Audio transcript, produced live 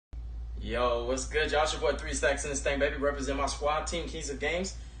Yo, what's good, y'all? It's your boy 3 Stacks in this thing, baby. Represent my squad, Team Keys of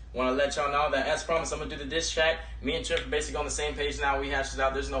Games. Want to let y'all know that, as promised, I'm going to do the diss track. Me and TRIF are basically on the same page now. We hashed it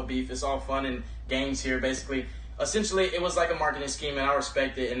out. There's no beef. It's all fun and games here, basically. Essentially, it was like a marketing scheme, and I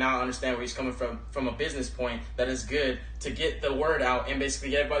respect it, and now I understand where he's coming from a business point that is good to get the word out and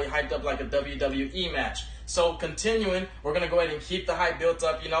basically get everybody hyped up like a WWE match. So continuing, we're going to go ahead and keep the hype built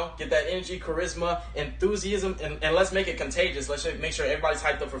up, get that energy, charisma, enthusiasm, and let's make it contagious. Let's make sure everybody's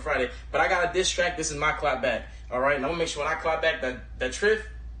hyped up for Friday. But I got a diss track. This is my clap back, all right? And I'm going to make sure when I clap back that TRIF,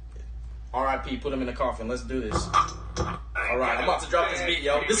 R.I.P, put him in the coffin. Let's do this. All right, I'm about to drop this beat,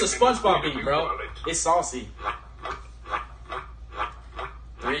 yo. This is a SpongeBob beat, bro. It's saucy.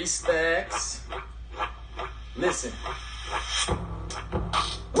 3 stacks. Listen.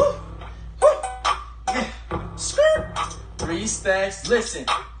 Woo! Woo! Yeah. Skirt. 3 stacks. Listen.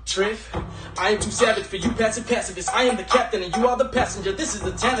 TRIF. I am too savage for you passive pacifists. I am the captain and you are the passenger. This is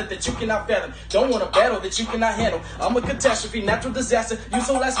the talent that you cannot fathom. Don't want a battle that you cannot handle. I'm a catastrophe, natural disaster. You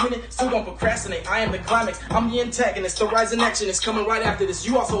so last minute, still don't procrastinate. I am the climax, I'm the antagonist. The rise in action is coming right after this.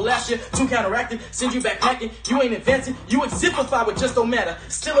 You also last year, too counteractive. Send you back packing, you ain't advancing. You exemplify what just don't matter.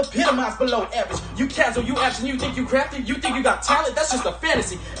 Still epitomized below average. You casual, you action, you think you crafted. You think you got talent, that's just a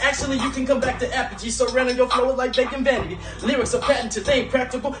fantasy. Actually, you can come back to apogee. Surrender your flow like bacon vanity. Lyrics are patented, they ain't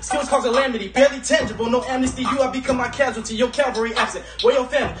practical. Skills cause calamity, barely tangible, no amnesty. You have become my casualty, your cavalry absent. Boy, your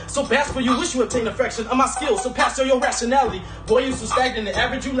family, so bad for you, wish you obtained a fraction of my skills, surpass your rationality. Boy, you so stagnant, the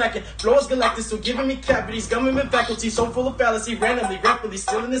average you lacking. Flow is galactic, so giving me cavities, government faculty, so full of fallacy, randomly, rapidly,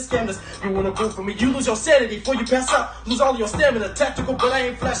 still in the scammers. You wanna go for me, you lose your sanity, before you pass out, lose all of your stamina. Tactical, but I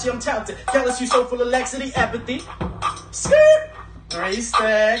ain't flashy, I'm talented. Callous, you so full of laxity, apathy. Skirt! 3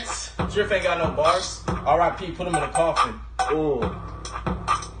 stacks. TRIF ain't got no bars. R.I.P, put him in a coffin. Ooh.